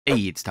Hey,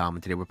 it's Tom,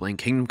 and today we're playing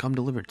Kingdom Come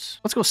Deliverance.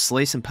 Let's go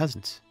slay some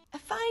peasants. A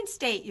fine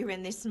state you're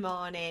in this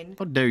morning.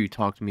 How dare you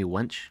talk to me,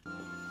 wench?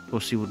 Go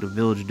see what the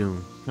village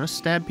doing. Can I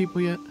stab people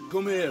yet?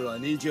 Come here, I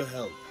need your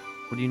help.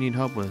 What do you need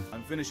help with?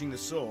 I'm finishing the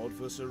sword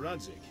for Sir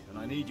Radzik, and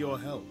I need your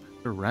help.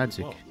 Sir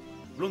Radzik? What?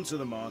 Run to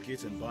the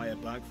market and buy a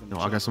bag from the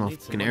No, I got some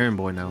fucking errand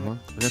boy now, huh?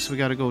 I guess we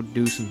gotta go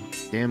do some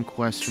damn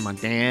quests for my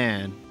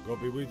dad.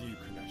 God be with you,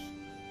 Kanesh.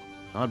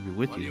 God be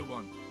with What do you. you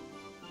want?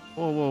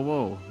 Whoa, whoa,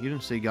 whoa. You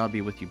didn't say God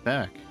be with you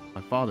back. My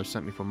father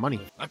sent me for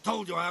money. I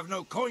told you I have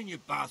no coin, you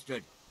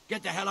bastard.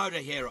 Get the hell out of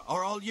here,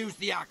 or I'll use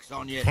the axe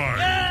on you.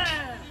 Yeah.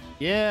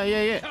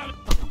 Hey,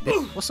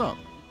 what's up?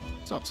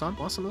 What's up, son?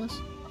 Want some of this?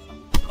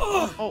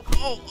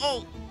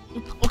 Oh.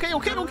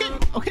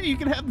 Okay, you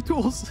can have the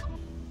tools.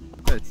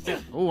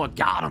 Oh, I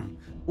got him.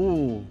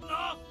 Oh.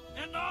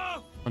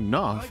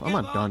 Enough? I'm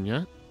not done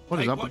yet. What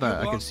is up with that?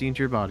 I can see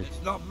into your body.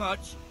 It's not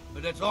much,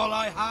 but it's all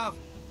I have.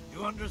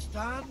 You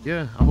understand?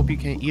 Yeah, I hope you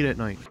can't eat at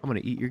night. I'm gonna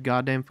eat your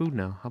goddamn food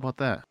now. How about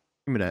that?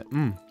 Give me that.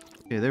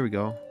 Okay, there we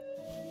go.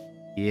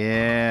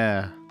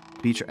 Yeah.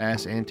 Beat your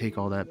ass and take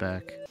all that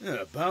back.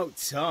 Yeah, about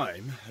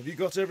time. Have you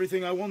got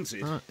everything I wanted?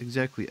 Not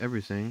exactly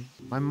everything.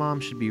 My mom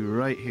should be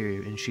right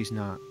here, and she's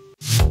not.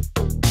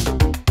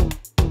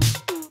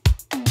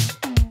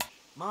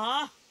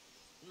 Ma?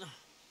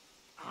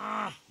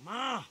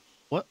 Ma?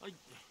 What?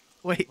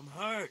 Wait. I'm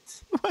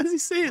hurt. Why does he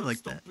say it like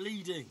Stop that?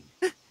 bleeding.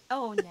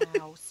 Oh,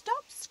 now,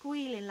 stop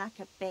squealing like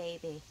a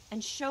baby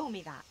and show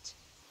me that.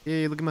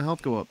 Yay, look at my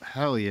health go up.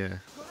 Hell yeah.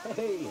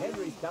 Hey,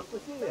 Henry's come to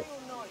see us.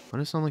 Why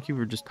does it sound like you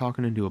were just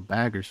talking into a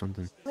bag or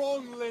something?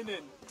 Strong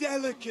linen,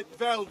 delicate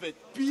velvet,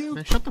 beautiful.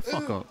 Man, shut the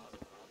fuck up.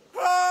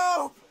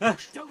 Help!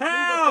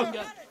 Help!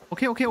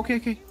 Okay. You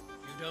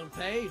don't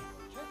pay, you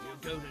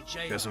go to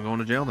jail. Guess I'm going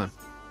to jail then.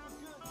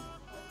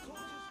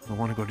 I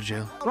want to go to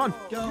jail. Run!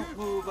 Don't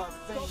move a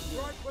finger.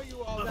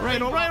 All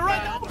right.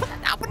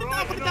 Put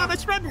it down, I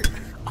surrender.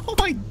 Oh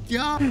my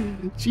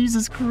god.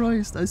 Jesus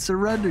Christ, I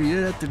surrender. You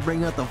didn't have to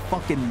bring out the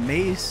fucking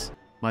mace.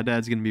 My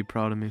dad's gonna be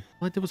proud of me.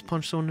 All I did was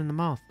punch someone in the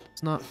mouth.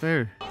 It's not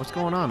fair. What's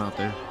going on out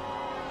there?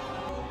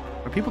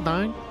 Are people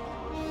dying?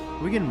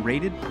 Are we getting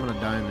raided? I'm gonna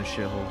die in this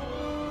shithole.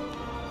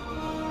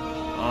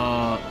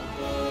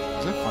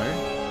 Is that fire?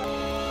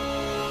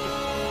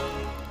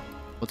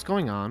 What's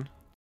going on?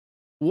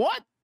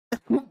 What?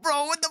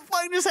 Bro, what the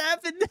fuck just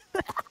happened?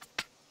 Are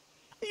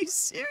you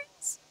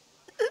serious?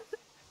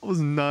 I was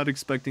not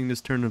expecting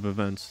this turn of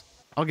events.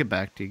 I'll get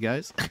back to you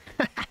guys.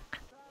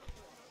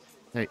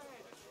 Hey.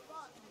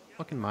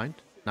 Fucking mind.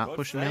 Not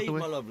pushing me out the way.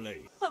 My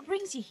lovely. What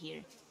brings you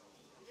here?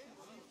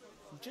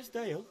 Just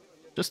Dale.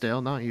 Just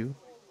Dale, not you.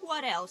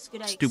 What else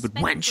could I Stupid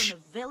expect wench. from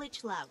a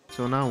village lout?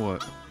 So now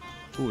what?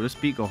 Ooh, this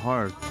beat go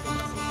hard.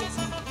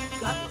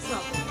 Got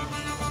trouble.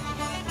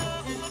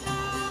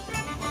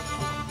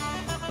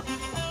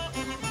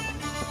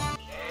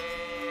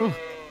 Oh,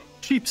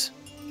 sheeps.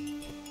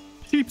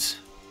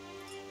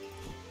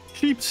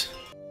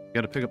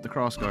 Gotta pick up the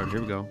crossguard.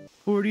 Here we go.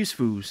 Who are these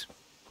foos?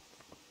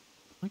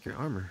 I like your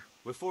armor.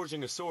 We're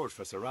forging a sword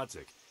for Sir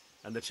Radzik,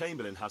 and the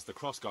Chamberlain has the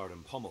crossguard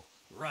and pommel.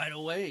 Right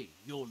away,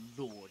 your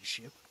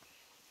lordship.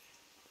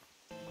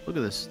 Look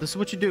at this. This is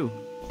what you do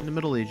in the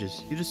Middle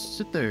Ages. You just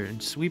sit there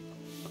and sweep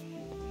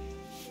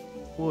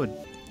wood.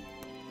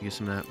 You get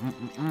some of that.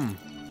 Where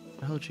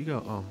the hell did she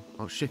go?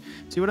 Oh shit.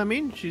 See what I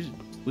mean? She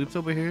sweeps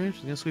over here.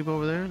 She's gonna sweep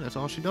over there. That's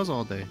all she does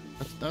all day.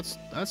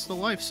 That's the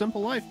life.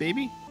 Simple life,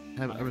 baby.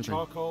 Have everything.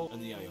 Charcoal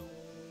and the ale.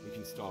 We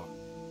can start.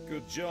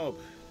 Good job.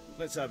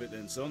 Let's have it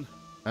then, son.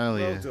 Hell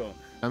yeah. Well done.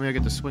 Tell me I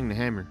get to swing the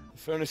hammer. The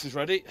furnace is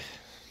ready.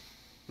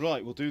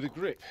 Right, we'll do the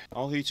grip.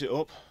 I'll heat it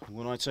up, and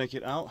when I take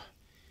it out,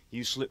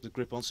 you slip the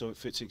grip on so it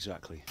fits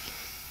exactly.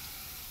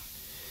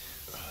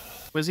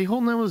 Was he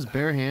holding that with his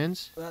bare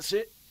hands? That's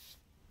it.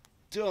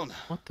 Done.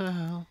 What the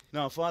hell?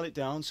 Now file it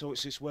down so it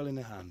sits well in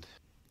the hand.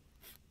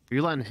 Are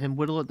you letting him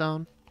whittle it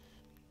down?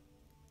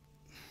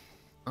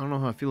 I don't know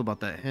how I feel about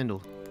that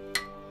handle.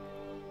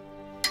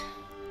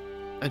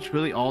 That's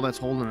really all that's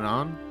holding it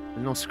on?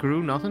 There's no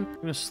screw, nothing? You're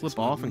gonna slip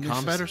off in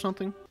combat or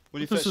something? Will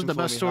you If this fetch is them the for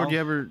best me, sword Hal? you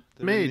ever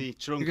They're in made. the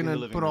trunk You're in the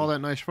gonna living put all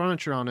room. that nice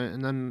furniture on it,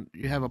 and then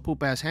you have a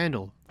poop-ass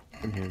handle.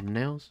 In here,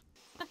 nails.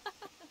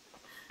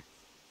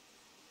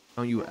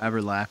 Don't you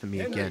ever laugh at me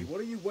Henry, again. what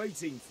are you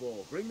waiting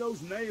for? Bring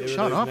those nails.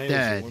 Shut up,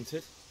 Dad.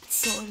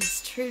 Sword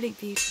is truly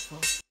beautiful.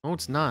 No,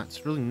 it's not.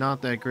 It's really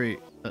not that great.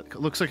 It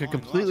looks like a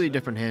completely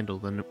different handle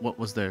than what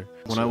was there.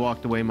 When I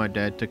walked away, my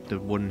dad took the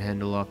wooden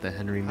handle off that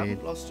Henry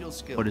made. Lost your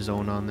skill. Put his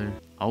own on there.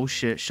 Oh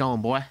shit, show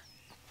him, boy.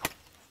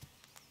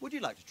 Would you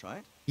like to try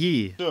it?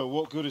 Yeah. So,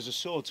 what good is a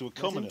sword to a Let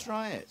commoner? him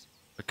try it.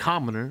 A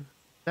commoner?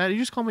 Dad, you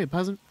just call me a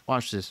peasant?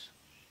 Watch this.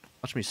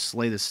 Watch me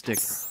slay this stick.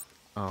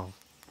 Oh,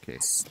 okay.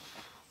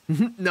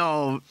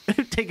 No,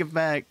 take it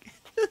back.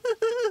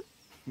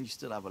 You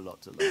still have a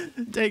lot to learn.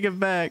 Take it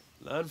back.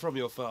 Learn from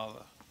your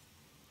father.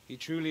 He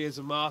truly is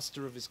a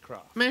master of his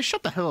craft. Man,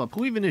 shut the hell up.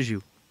 Who even is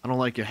you? I don't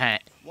like your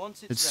hat.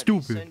 Once It's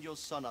ready, stupid. send your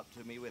son up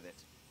to me with it.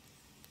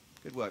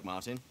 Good work,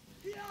 Martin.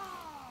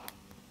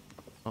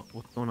 Oh,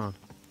 what's going on?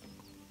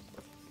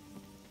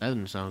 That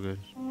didn't sound good.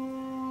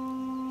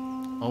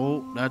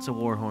 Oh, that's a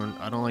war horn.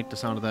 I don't like the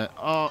sound of that.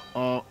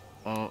 Oh,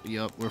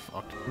 yep, we're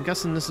fucked. I'm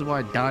guessing this is why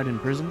I died in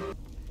prison.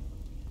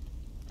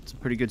 It's a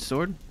pretty good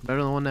sword. Better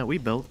than the one that we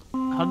built.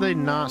 How did they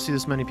not see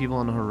this many people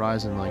on the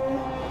horizon like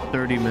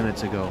 30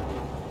 minutes ago?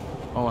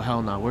 Oh,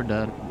 hell no. We're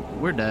dead.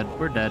 We're dead.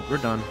 We're dead. We're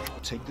done.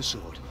 Take the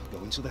sword, go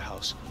into the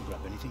house, and grab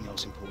anything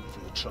else important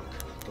from the trunk.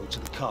 Go to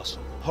the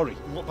castle. Hurry.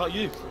 And what about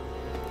you?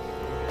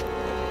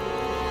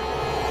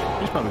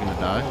 He's probably gonna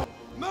die.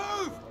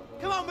 Move!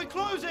 Come on, we're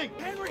closing!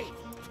 Henry!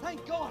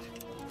 Thank God!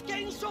 Get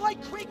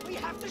inside, quick! We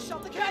have to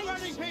shut the gates!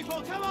 Running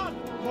people, come on!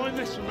 Mind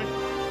this for me. Are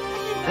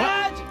you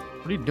mad?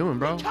 What are you doing,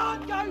 bro?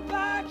 Can't go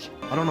back!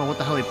 I don't know what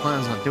the hell he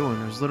plans on doing.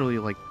 There's literally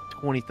like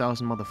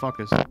 20,000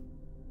 motherfuckers.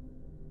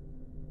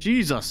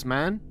 Jesus,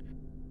 man.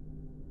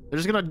 They're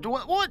just gonna do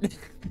what?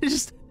 they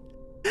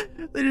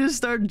just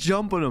start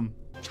jumping him.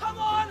 Come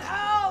on,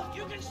 Hal!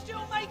 You can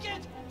still make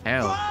it!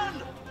 Hell.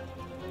 Run!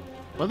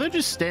 Well, they're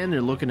just standing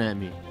there looking at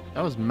me.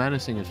 That was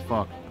menacing as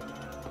fuck.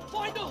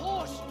 Find a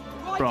horse!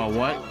 Ride Bro, it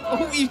what? down.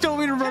 Oh, you told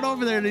me to run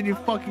over there and then you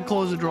fucking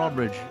close the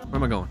drawbridge. Where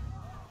am I going?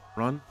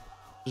 Run?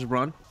 Just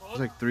run? There's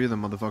like 3 of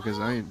them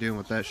motherfuckers. I ain't dealing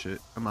with that shit.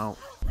 I'm out.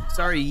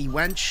 Sorry,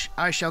 wench.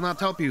 I shall not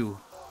help you.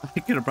 I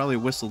could have probably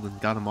whistled and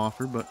got him off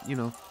her, but, you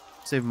know,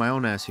 saved my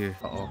own ass here.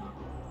 Uh-oh.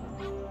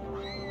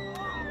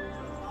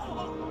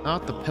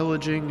 Not the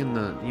pillaging and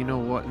the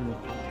you-know-what, and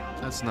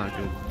that's not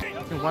good.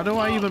 Why do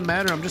I even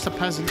matter? I'm just a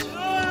peasant.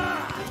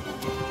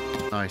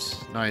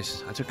 Nice,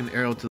 nice. I took an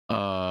arrow to...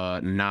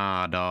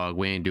 nah, dog.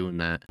 We ain't doing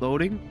that.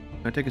 Loading.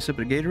 Can I take a sip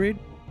of Gatorade?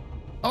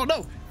 Oh,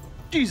 no!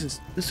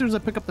 Jesus. As soon as I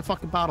pick up the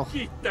fucking bottle.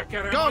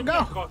 Go,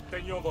 go!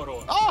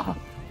 Oh!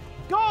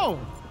 Go!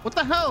 What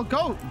the hell?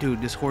 Go!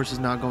 Dude, this horse is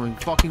not going.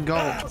 Fucking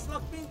go.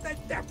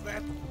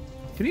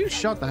 Can you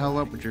shut the hell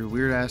up with your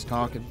weird ass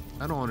talking?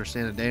 I don't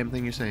understand a damn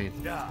thing you're saying.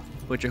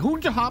 But you're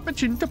hooja hopping,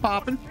 chinta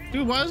popping.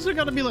 Dude, why is there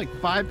gotta be like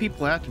 5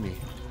 people after me?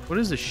 What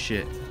is this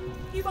shit?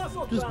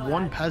 Just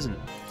one peasant.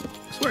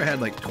 I swear I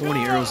had like 20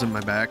 arrows in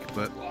my back,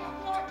 but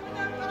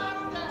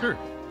sure.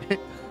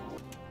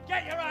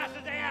 Get your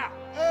asses here!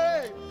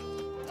 Hey!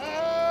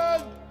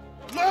 And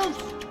loose!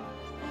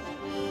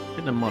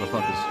 Get them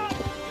motherfuckers.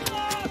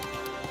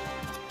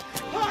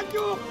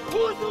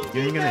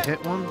 You ain't gonna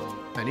hit one?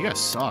 Man, you guys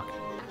suck.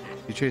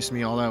 You chased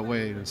me all that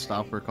way and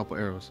stopped for a couple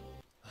arrows.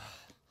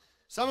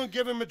 Someone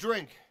give him a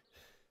drink.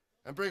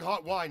 And bring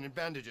hot wine and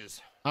bandages.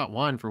 Hot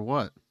wine for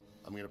what?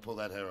 I'm gonna pull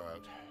that hair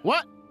out.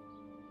 What?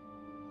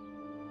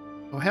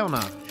 Oh, hell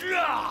no.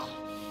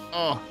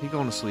 Oh, he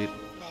going to sleep.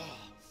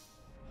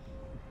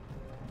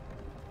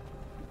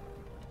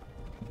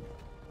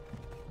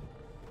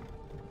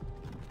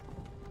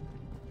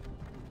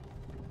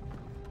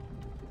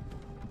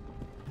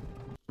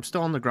 I'm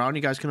still on the ground.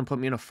 You guys couldn't put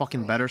me in a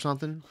fucking bed or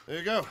something? There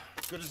you go.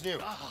 Good as new.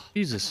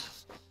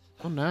 Jesus.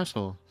 What an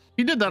asshole.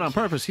 He did that on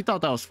purpose. He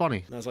thought that was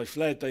funny. As I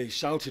fled, they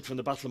shouted from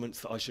the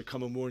battlements that I should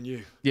come and warn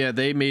you. Yeah,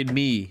 they made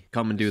me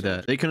come and do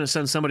that. They couldn't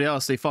send somebody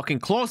else. They fucking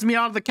closed me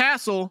out of the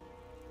castle.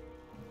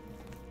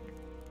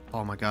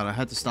 Oh my god, I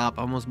had to stop.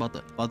 I was about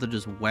to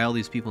just wail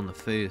these people in the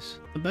face.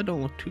 The bed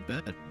don't look too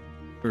bad.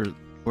 Or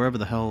wherever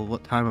the hell,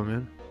 what time I'm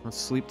in. Let's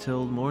sleep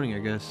till the morning, I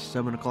guess.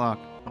 7 o'clock.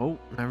 Oh,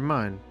 never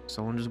mind.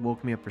 Someone just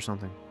woke me up or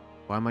something.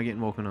 Why am I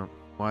getting woken up?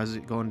 Why is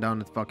it going down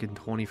to fucking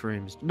 20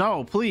 frames?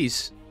 No,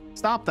 please.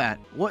 Stop that.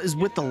 What is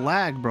with the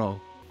lag, bro?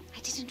 I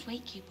didn't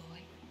wake you, boy.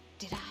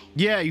 Did I?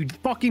 Yeah, you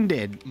fucking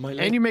did. My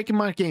leg. And you're making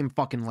my game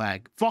fucking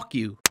lag. Fuck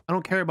you. I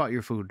don't care about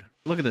your food.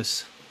 Look at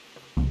this.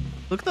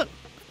 Look at that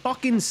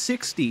fucking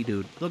 60,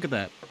 dude. Look at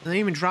that. They ain't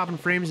even dropping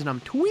frames and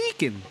I'm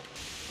tweaking.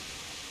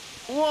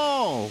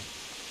 Whoa.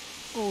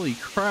 Holy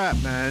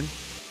crap, man.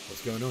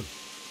 What's going on?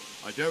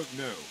 I don't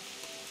know.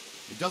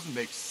 It doesn't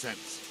make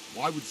sense.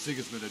 Why would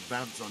Sigismund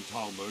advance on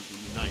Talmberg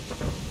in the night?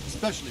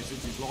 Especially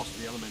since he's lost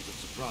the element of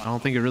surprise. I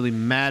don't think it really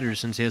matters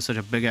since he has such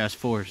a big-ass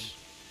force.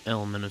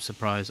 Element of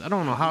surprise. I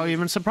don't know how he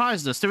even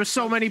surprised us. There were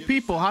so many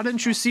people. How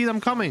didn't you see them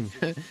coming?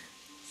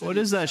 What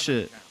is that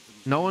shit?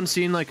 No one's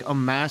seen like a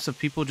mass of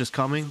people just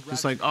coming?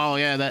 Just like, oh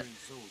yeah,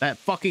 that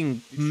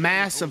fucking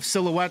mass of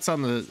silhouettes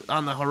on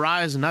the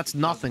horizon, that's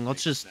nothing.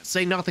 Let's just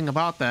say nothing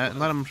about that and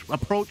let them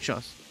approach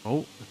us.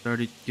 Oh, it's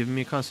already giving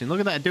me a cutscene. Look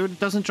at that, dude. It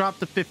doesn't drop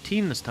to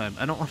 15 this time.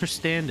 I don't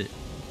understand it.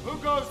 Who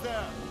goes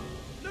there?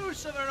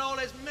 Lucifer and all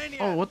his minions!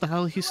 Oh, what the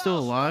hell? He's still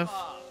alive?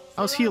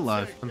 How's he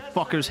alive? Them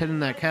fuckers hid in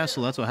that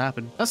castle. That's what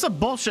happened. That's some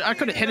bullshit. I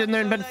could have hid in there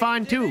and been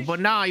fine too.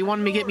 But nah, you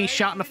wanted me to get me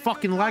shot in the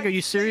fucking leg? Are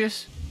you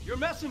serious? Your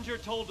messenger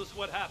told us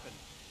what happened.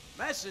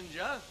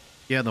 Messenger?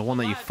 Yeah, the one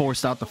that you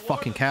forced out the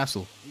fucking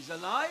castle. He's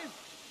alive?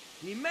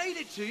 He made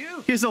it to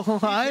you? He's here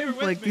alive?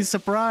 with Like, me. he's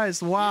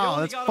surprised. He Wow,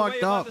 only that's got away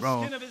fucked by up, the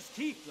bro. skin of his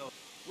teeth, though.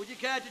 Would you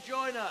care to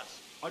join us?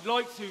 I'd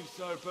like to,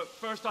 sir, but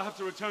first I have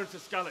to return to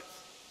Skalitz.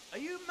 Are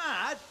you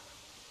mad?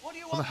 What do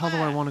you How the want hell do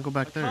I there? want to go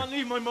back I there? can't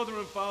leave my mother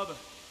and father.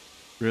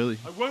 Really?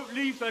 I won't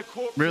leave their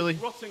corpses Really?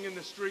 rotting in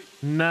the street.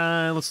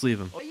 Nah, let's leave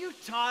him. Are you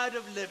tired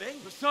of living?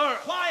 But sir,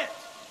 Quiet!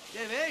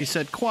 Jimmy! He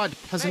said, quad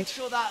Make peasant.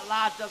 sure that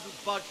lad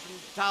doesn't budge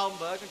from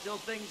Talmberg until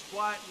things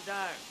quieten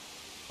down.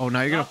 Oh,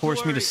 now you're gonna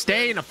force me to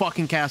stay in a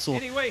fucking castle.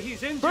 Anyway,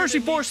 he's injured. First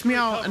you forced me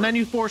out, and then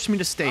you forced me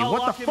to stay.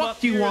 What the fuck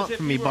do you want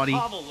from me, buddy?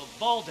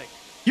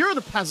 You're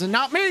the peasant,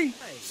 not me.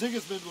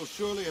 Sigismund will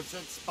surely have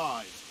sent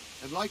spies,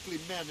 and likely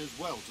men as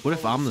well. What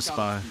if I'm the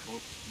spy? People.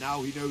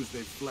 Now he knows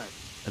they've fled.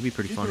 That'd be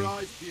pretty funny.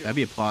 That'd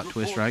be a plot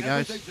twist, right,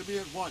 guys?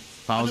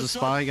 If I was a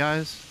spy,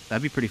 guys,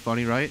 that'd be pretty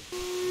funny, right?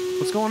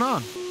 What's going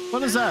on?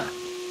 What is that?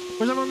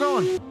 Where's everyone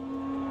going?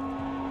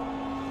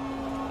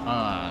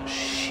 Ah,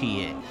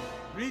 shit.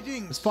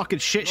 This fucking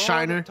shit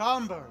shiner.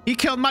 He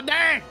killed my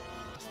dad!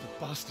 That's the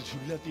bastard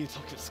who led the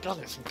attack at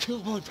Skalitz and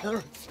killed my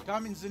parents.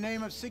 Come in the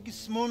name of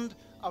Sigismund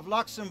of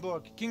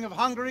Luxembourg, King of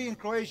Hungary and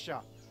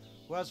Croatia,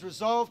 who has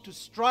resolved to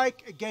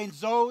strike against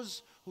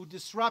those who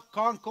disrupt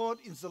concord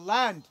in the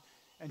land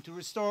and to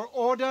restore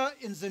order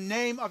in the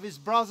name of his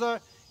brother,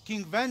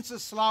 King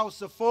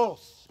Wenceslaus IV.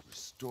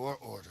 Restore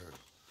order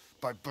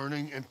by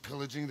burning and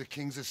pillaging the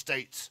king's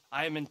estates.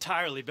 I am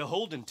entirely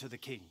beholden to the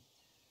king.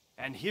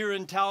 And here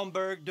in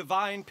Talmberg,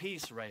 divine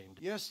peace reigned.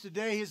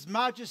 Yesterday, His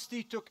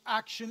Majesty took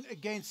action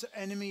against the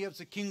enemy of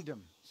the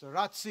kingdom, the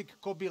Ratsik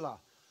Kobila,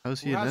 How's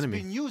he who an has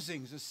enemy? been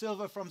using the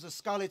silver from the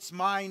Skalitz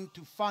mine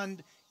to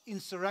fund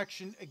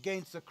insurrection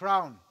against the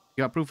crown.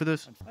 You got proof of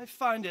this? I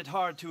find it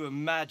hard to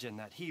imagine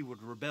that he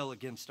would rebel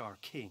against our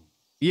king.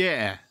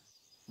 Yeah.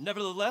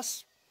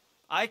 Nevertheless,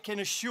 I can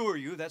assure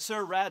you that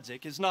Sir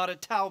Radzik is not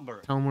at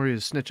Talmberg. Tell him where he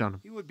is, snitch on him.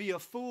 He would be a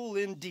fool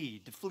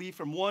indeed to flee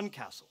from one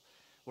castle,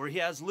 where he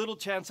has little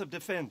chance of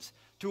defense,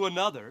 to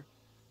another,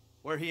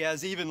 where he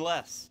has even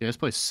less. Yeah, this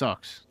place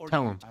sucks.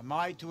 Tell him. Am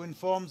I to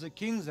inform the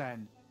king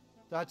then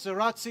that the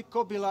Ratsik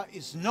Kobila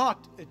is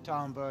not at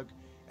Talmberg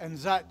and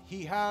that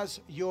he has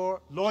your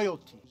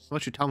loyalty? Why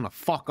don't you tell him to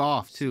fuck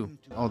off, too?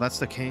 Oh, that's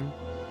the king?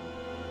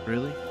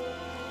 Really?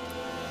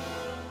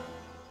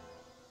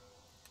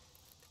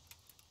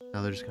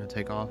 Now they're just gonna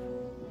take off.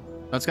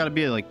 That's gotta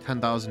be like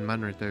 10,000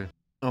 men right there.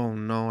 Oh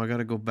no, I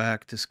gotta go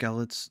back to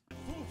Skalitz.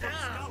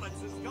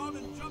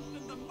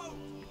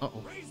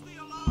 Uh-oh.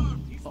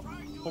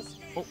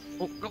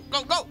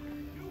 Go!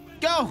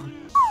 Go!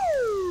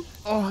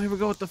 Oh, here we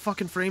go with the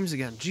fucking frames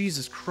again.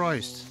 Jesus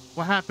Christ.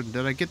 What happened?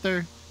 Did I get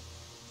there?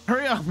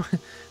 Hurry up.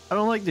 I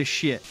don't like this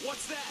shit.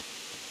 What's that?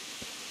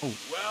 Oh.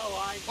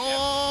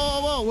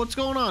 Well, whoa, what's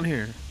going on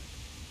here?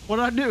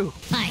 What'd I do?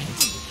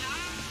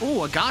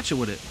 Oh, I gotcha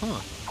with it.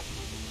 Huh.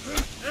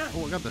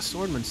 Oh, I got the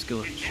swordman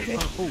skill. Shit.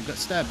 Oh, got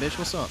stabbed, bitch.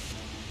 What's up?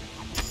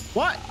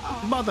 What?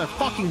 You about to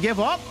fucking give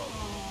up?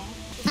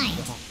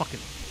 Oh, fucking.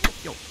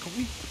 Yo, come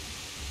we?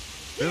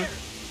 Really?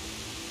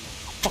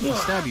 Fucking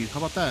stab you. How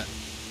about that?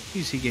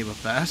 Jeez, he gave up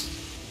fast.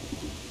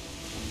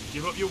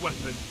 Give up your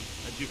weapon,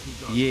 and you can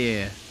go.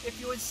 Yeah. If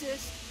you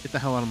insist. Get the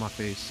hell out of my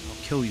face.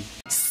 I'll kill you.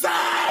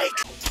 Psych!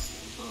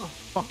 Oh,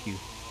 fuck you.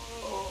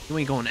 You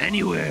ain't going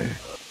anywhere.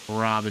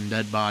 Robbing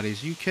dead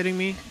bodies. Are you kidding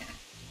me?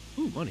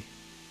 Ooh, money.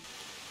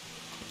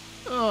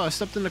 Oh, I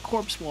stepped in the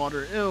corpse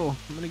water. Ew.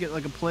 I'm gonna get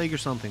like a plague or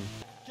something.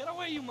 Get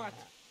away, you mutt.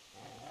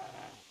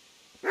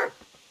 I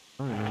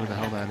don't even know who the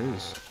hell that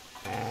is.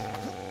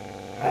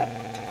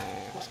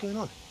 What's going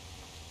on?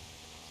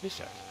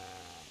 Mister,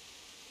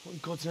 what in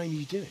God's name are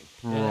you doing?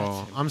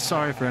 Bro, I'm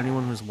sorry for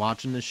anyone who's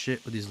watching this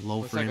shit with these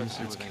low frames.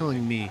 It's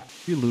killing me.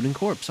 You're looting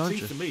corpse, aren't you?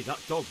 Seems to me that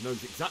dog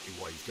knows exactly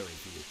why he's going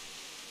for you.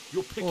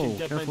 You're picking Oh,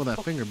 dead careful men's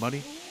that finger,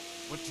 buddy.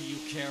 What do you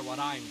care what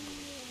I'm doing?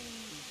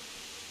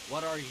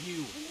 What are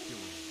you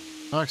doing?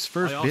 Alex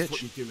first, I asked bitch.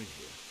 what you're doing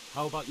here.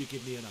 How about you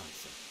give me an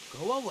answer?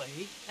 Go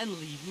away and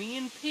leave me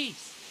in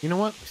peace. You know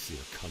what? I see a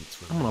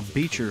cunt. I'm gonna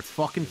beat your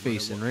fucking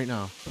face in right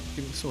now.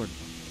 Give me the sword.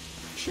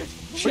 Shit.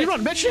 Where you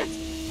run, bitch? Shit.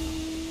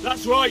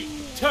 That's right.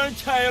 Turn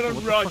tail and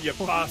What the run, fuck? you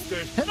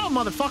bastard. Hit him,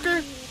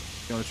 motherfucker!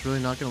 Yo, it's really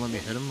not gonna let me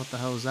hit him? What the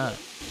hell is that?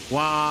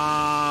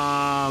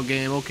 Wow,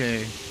 game,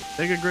 okay.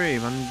 Dig a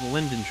grave on the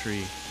linden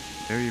tree.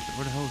 Where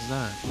the hell is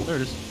that? There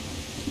it is.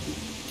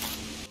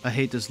 I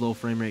hate this low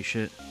frame rate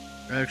shit.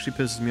 It actually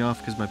pisses me off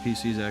because my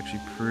PC is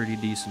actually pretty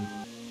decent.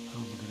 How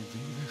are you gonna do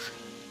this?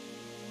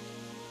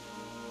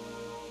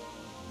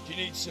 Do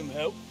you need some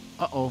help?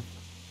 Uh-oh.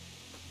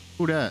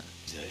 Who that?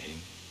 Is that him?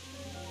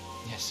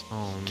 Yes.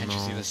 Oh, Can't no.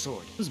 you see the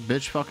sword? This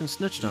bitch fucking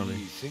snitched on Do me.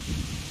 you think?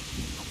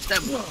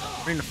 Stab him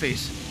right in the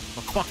face.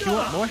 I'll fuck you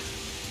up, boy.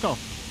 Let's go.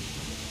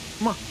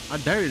 Come on. I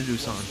dare you to do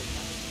something.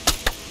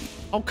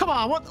 Oh, come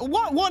on.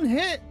 What? One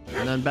hit?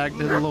 And then back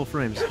to the low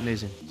frames.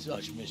 Amazing.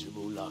 Such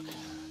miserable luck.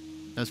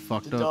 That's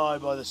fucked To up. die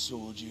by the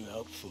sword you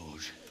helped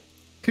forge.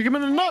 Kick him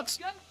in the nuts.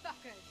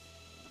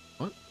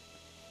 What?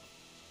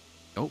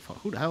 Oh, fuck.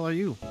 Who the hell are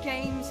you?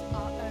 Games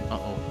are over.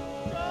 Uh-oh.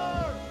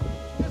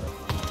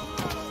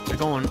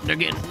 They're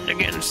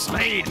getting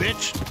slayed,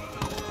 bitch.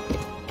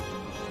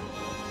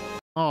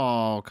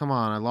 Oh, come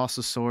on. I lost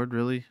the sword,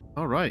 really?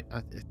 All right.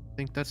 I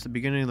think that's the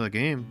beginning of the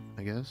game,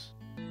 I guess.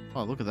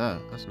 Oh, look at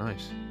that. That's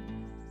nice.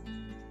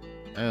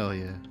 Hell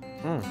yeah.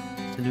 Oh,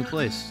 it's a new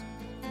place.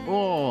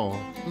 Oh,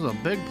 this is a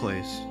big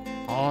place.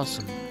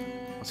 Awesome.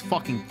 Let's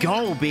fucking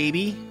go,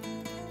 baby.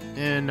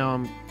 And,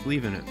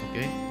 leaving it,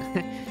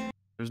 okay?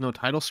 There's no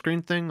title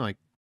screen thing, like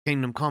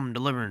Kingdom Come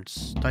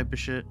Deliverance type of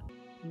shit.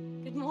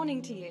 Good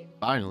morning to you.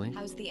 Finally.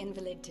 How's the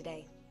invalid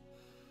today?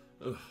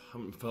 Ugh,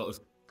 haven't felt as...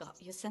 Got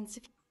your sense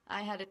of...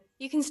 I had it.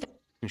 You can stay.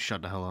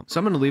 Shut the hell up. So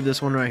I'm going to leave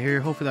this one right here.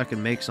 Hopefully I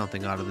can make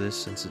something out of this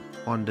since it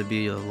wanted to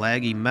be a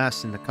laggy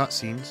mess in the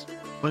cutscenes.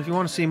 But if you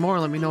want to see more,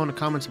 let me know in the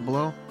comments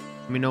below.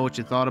 Let me know what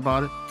you thought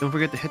about it. Don't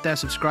forget to hit that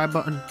subscribe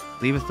button,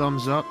 leave a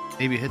thumbs up,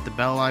 maybe hit the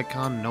bell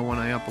icon, know when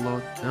I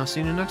upload, and I'll see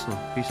you in the next one.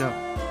 Peace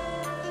out.